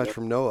heard very much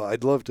from Noah.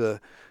 I'd love to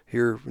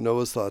hear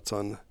Noah's thoughts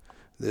on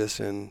this.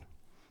 And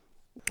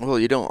well,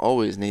 you don't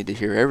always need to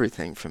hear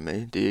everything from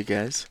me, do you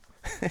guys?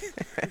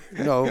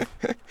 No.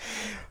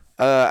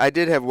 I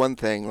did have one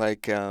thing.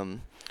 Like, I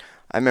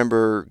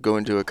remember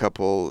going to a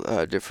couple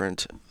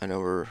different. I know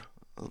we're a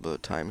little bit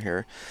of time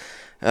here.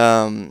 We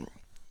don't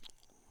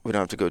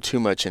have to go too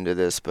much into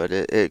this, but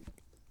it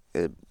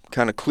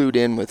kind of clued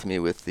in with me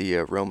with the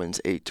Romans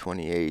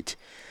 8:28,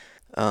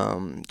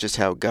 just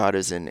how God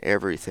is in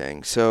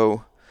everything.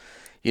 So,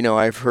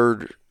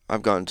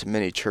 I've gone to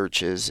many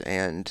churches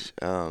and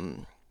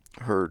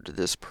heard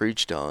this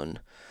preached on,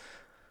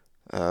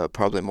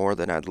 probably more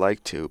than I'd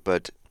like to,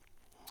 but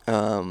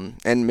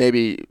and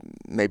maybe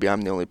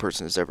I'm the only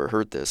person who's ever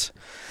heard this,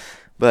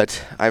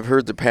 but I've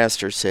heard the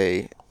pastor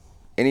say,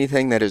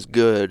 anything that is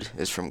good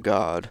is from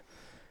God,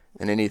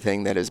 and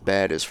anything that is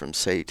bad is from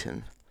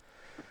Satan.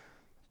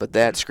 But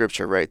that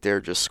scripture right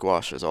there just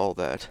squashes all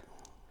that.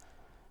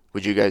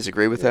 Would you guys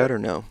agree with that or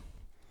no?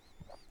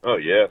 Oh,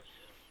 yes.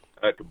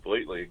 I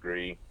completely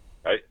agree.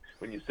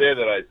 When you say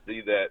that, I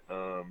see that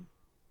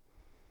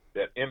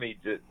that image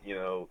that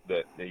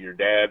that your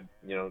dad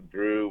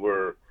drew,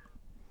 where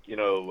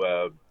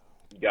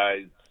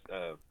guys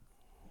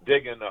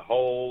digging a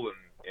hole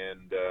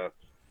and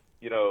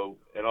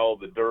and all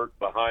the dirt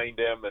behind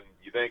him, and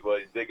you think, well,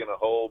 he's digging a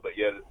hole, but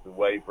yet it's a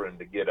way for him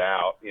to get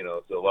out.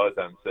 So a lot of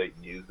times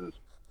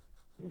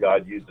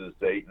God uses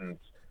Satan's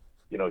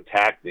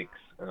tactics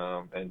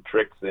and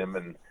tricks him,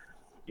 and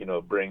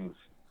brings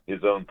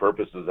his own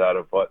purposes out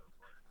of what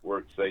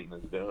work Satan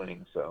is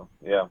doing. So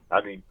yeah,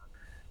 I mean,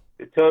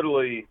 I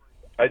totally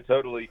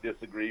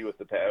disagree with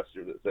the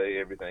pastor that say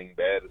everything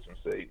bad is from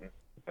Satan.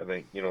 I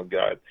think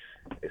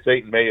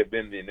Satan may have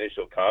been the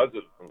initial cause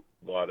of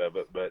a lot of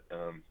it, but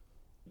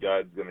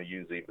God's going to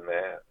use even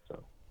that.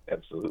 So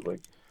absolutely.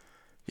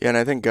 Yeah, and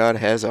I think God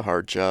has a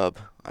hard job.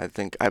 I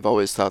think I've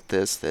always thought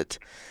that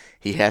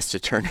He has to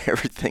turn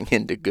everything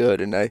into good,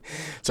 and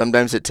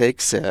sometimes it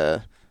takes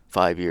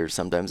 5 years,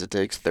 sometimes it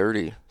takes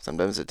 30,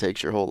 sometimes it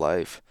takes your whole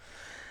life.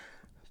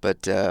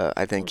 But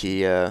I think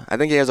he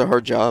has a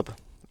hard job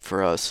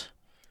for us,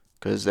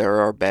 because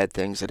there are bad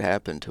things that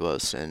happen to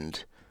us,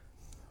 and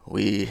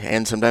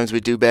sometimes we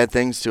do bad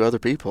things to other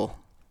people,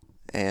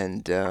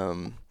 and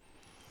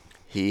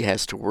He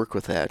has to work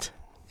with that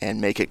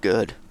and make it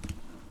good,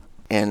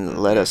 and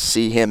let us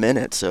see Him in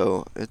it.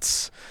 So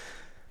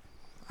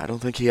I don't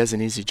think He has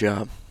an easy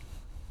job.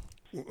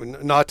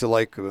 Not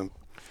to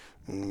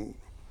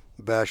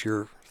bash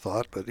your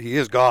thought, but He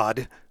is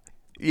God,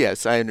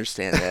 Yes, I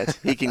understand that.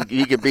 He can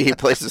be in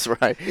places where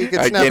I He could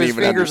I snap can't his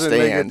even fingers and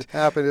understand. make it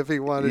happen if he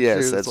wanted to. Yes,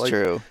 It's that's like,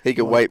 true. He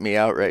could well, wipe me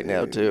out right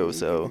now too.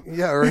 So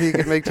yeah, or he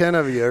could make 10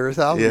 of you or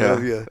 1,000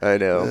 of you. I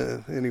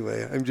know.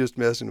 Anyway, I'm just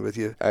messing with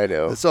you. I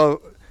know.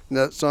 So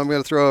I'm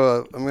going to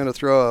throw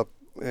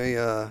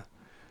a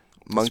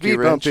Monkey speed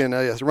wrench? bump in.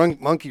 Yes,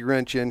 monkey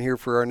wrench in here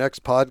for our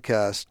next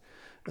podcast.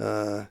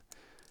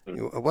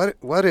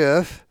 What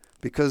if,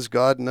 because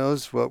God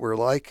knows what we're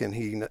like, and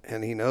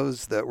He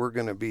knows that we're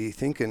going to be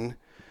thinking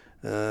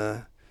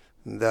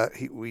that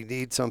we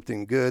need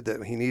something good,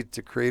 that He needs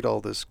to create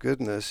all this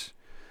goodness.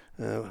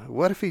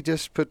 What if He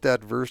just put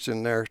that verse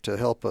in there to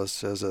help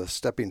us as a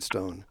stepping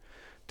stone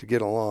to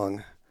get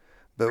along?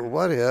 But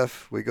what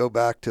if we go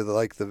back to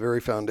the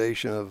very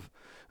foundation of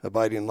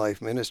Abiding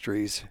Life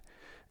Ministries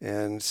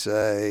and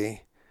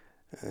say,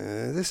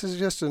 this is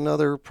just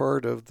another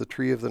part of the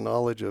tree of the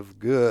knowledge of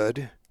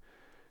good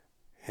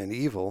and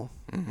evil,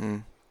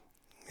 and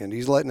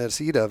He's letting us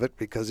eat of it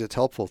because it's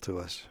helpful to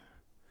us.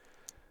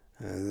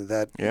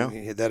 That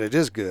it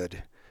is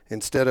good,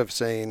 instead of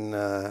saying,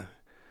 I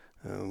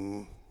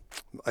kind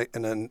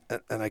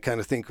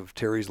of think of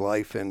Terry's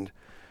life, and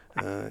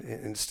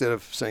instead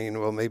of saying,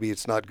 well, maybe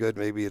it's not good,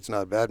 maybe it's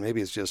not bad,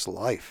 maybe it's just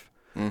life.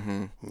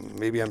 Mm-hmm.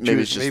 Maybe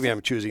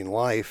I'm choosing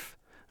life.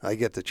 I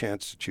get the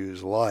chance to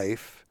choose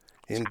life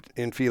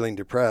in feeling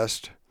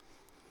depressed.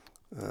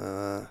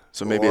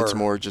 So maybe it's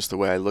more just the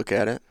way I look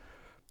at it.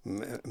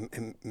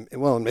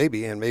 Well,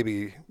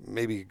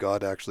 maybe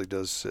God actually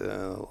does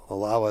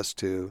allow us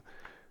to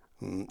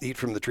eat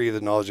from the tree of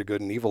the knowledge of good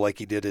and evil, like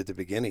He did at the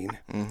beginning,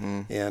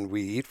 and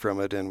we eat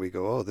from it and we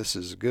go, oh, this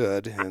is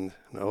good, and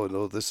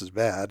no, this is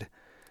bad,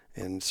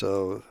 and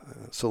so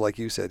like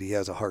you said, He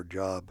has a hard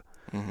job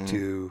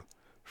to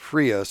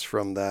free us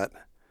from that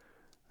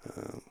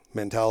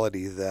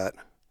mentality, that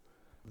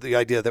the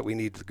idea that we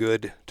need the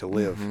good to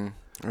live,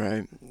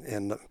 right,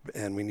 and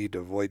we need to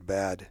avoid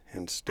bad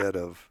instead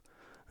of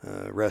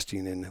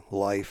resting in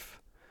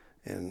life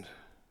and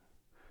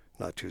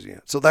not choosing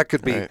it. So that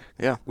could be,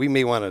 we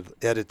may want to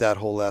edit that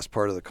whole last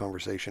part of the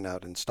conversation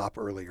out and stop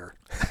earlier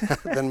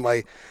than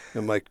my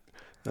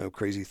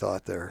crazy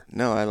thought there.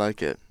 No, I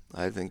like it.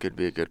 I think it'd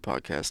be a good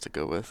podcast to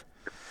go with.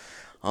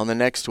 On the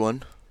next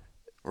one,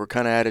 we're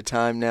kind of out of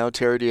time now.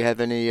 Terry, do you have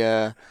any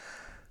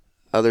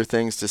other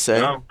things to say?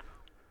 No.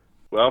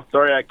 Well,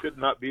 sorry I could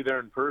not be there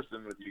in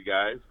person with you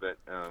guys, but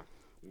I'm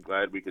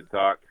glad we could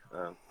talk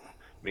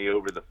me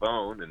over the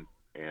phone,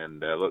 and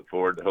look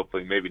forward to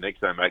hopefully maybe next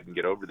time I can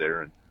get over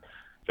there and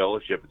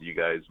fellowship with you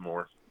guys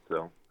more.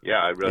 So,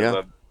 I really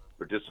love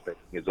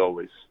participating as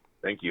always.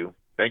 Thank you.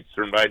 Thanks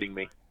for inviting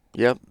me.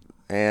 Yep.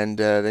 And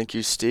thank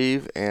you,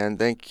 Steve, and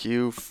thank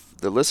you,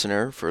 the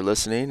listener, for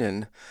listening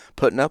and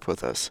putting up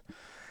with us.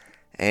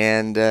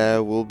 And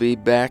we'll be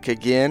back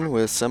again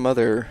with some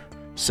other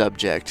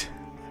subject.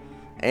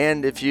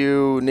 And if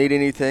you need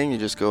anything, you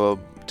just go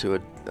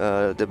to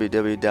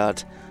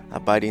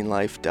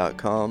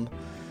www.abidinglife.com.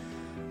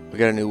 We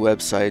got a new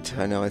website.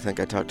 I think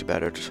I talked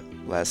about it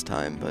last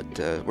time,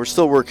 but we're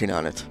still working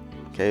on it.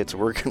 Okay, it's a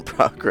work in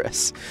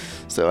progress.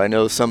 So I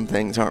know some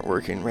things aren't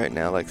working right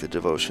now, like the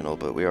devotional,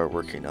 but we are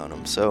working on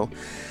them. So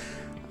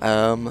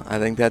I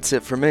think that's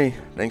it for me.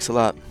 Thanks a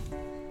lot.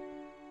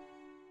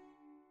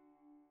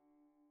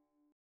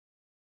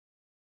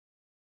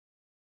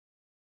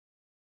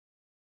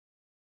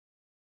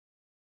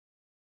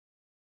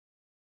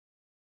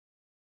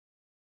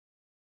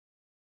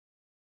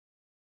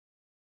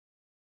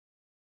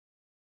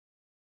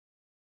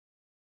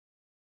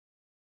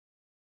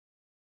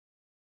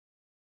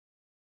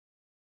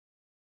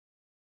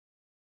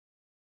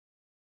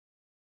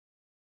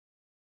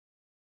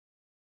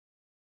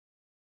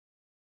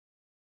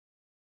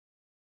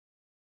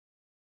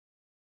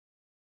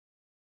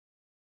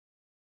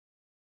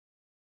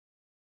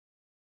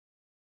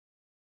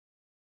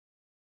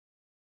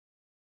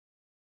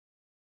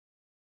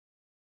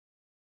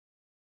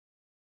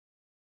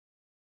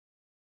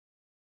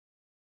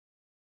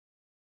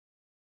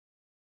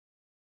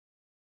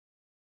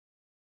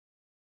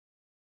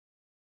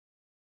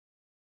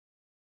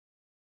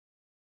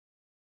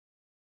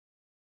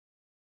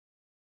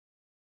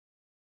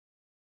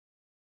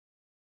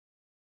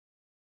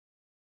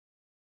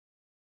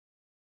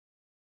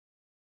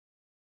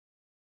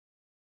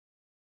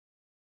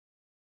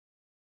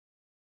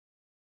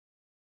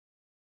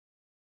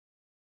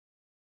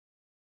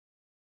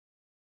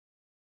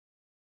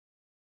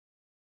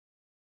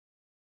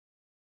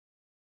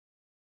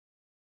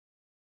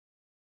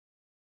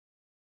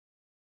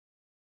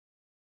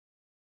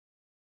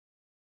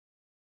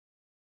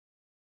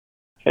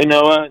 Hey,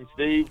 Noah and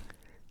Steve.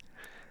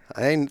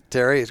 Hey,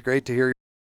 Terry, it's great to hear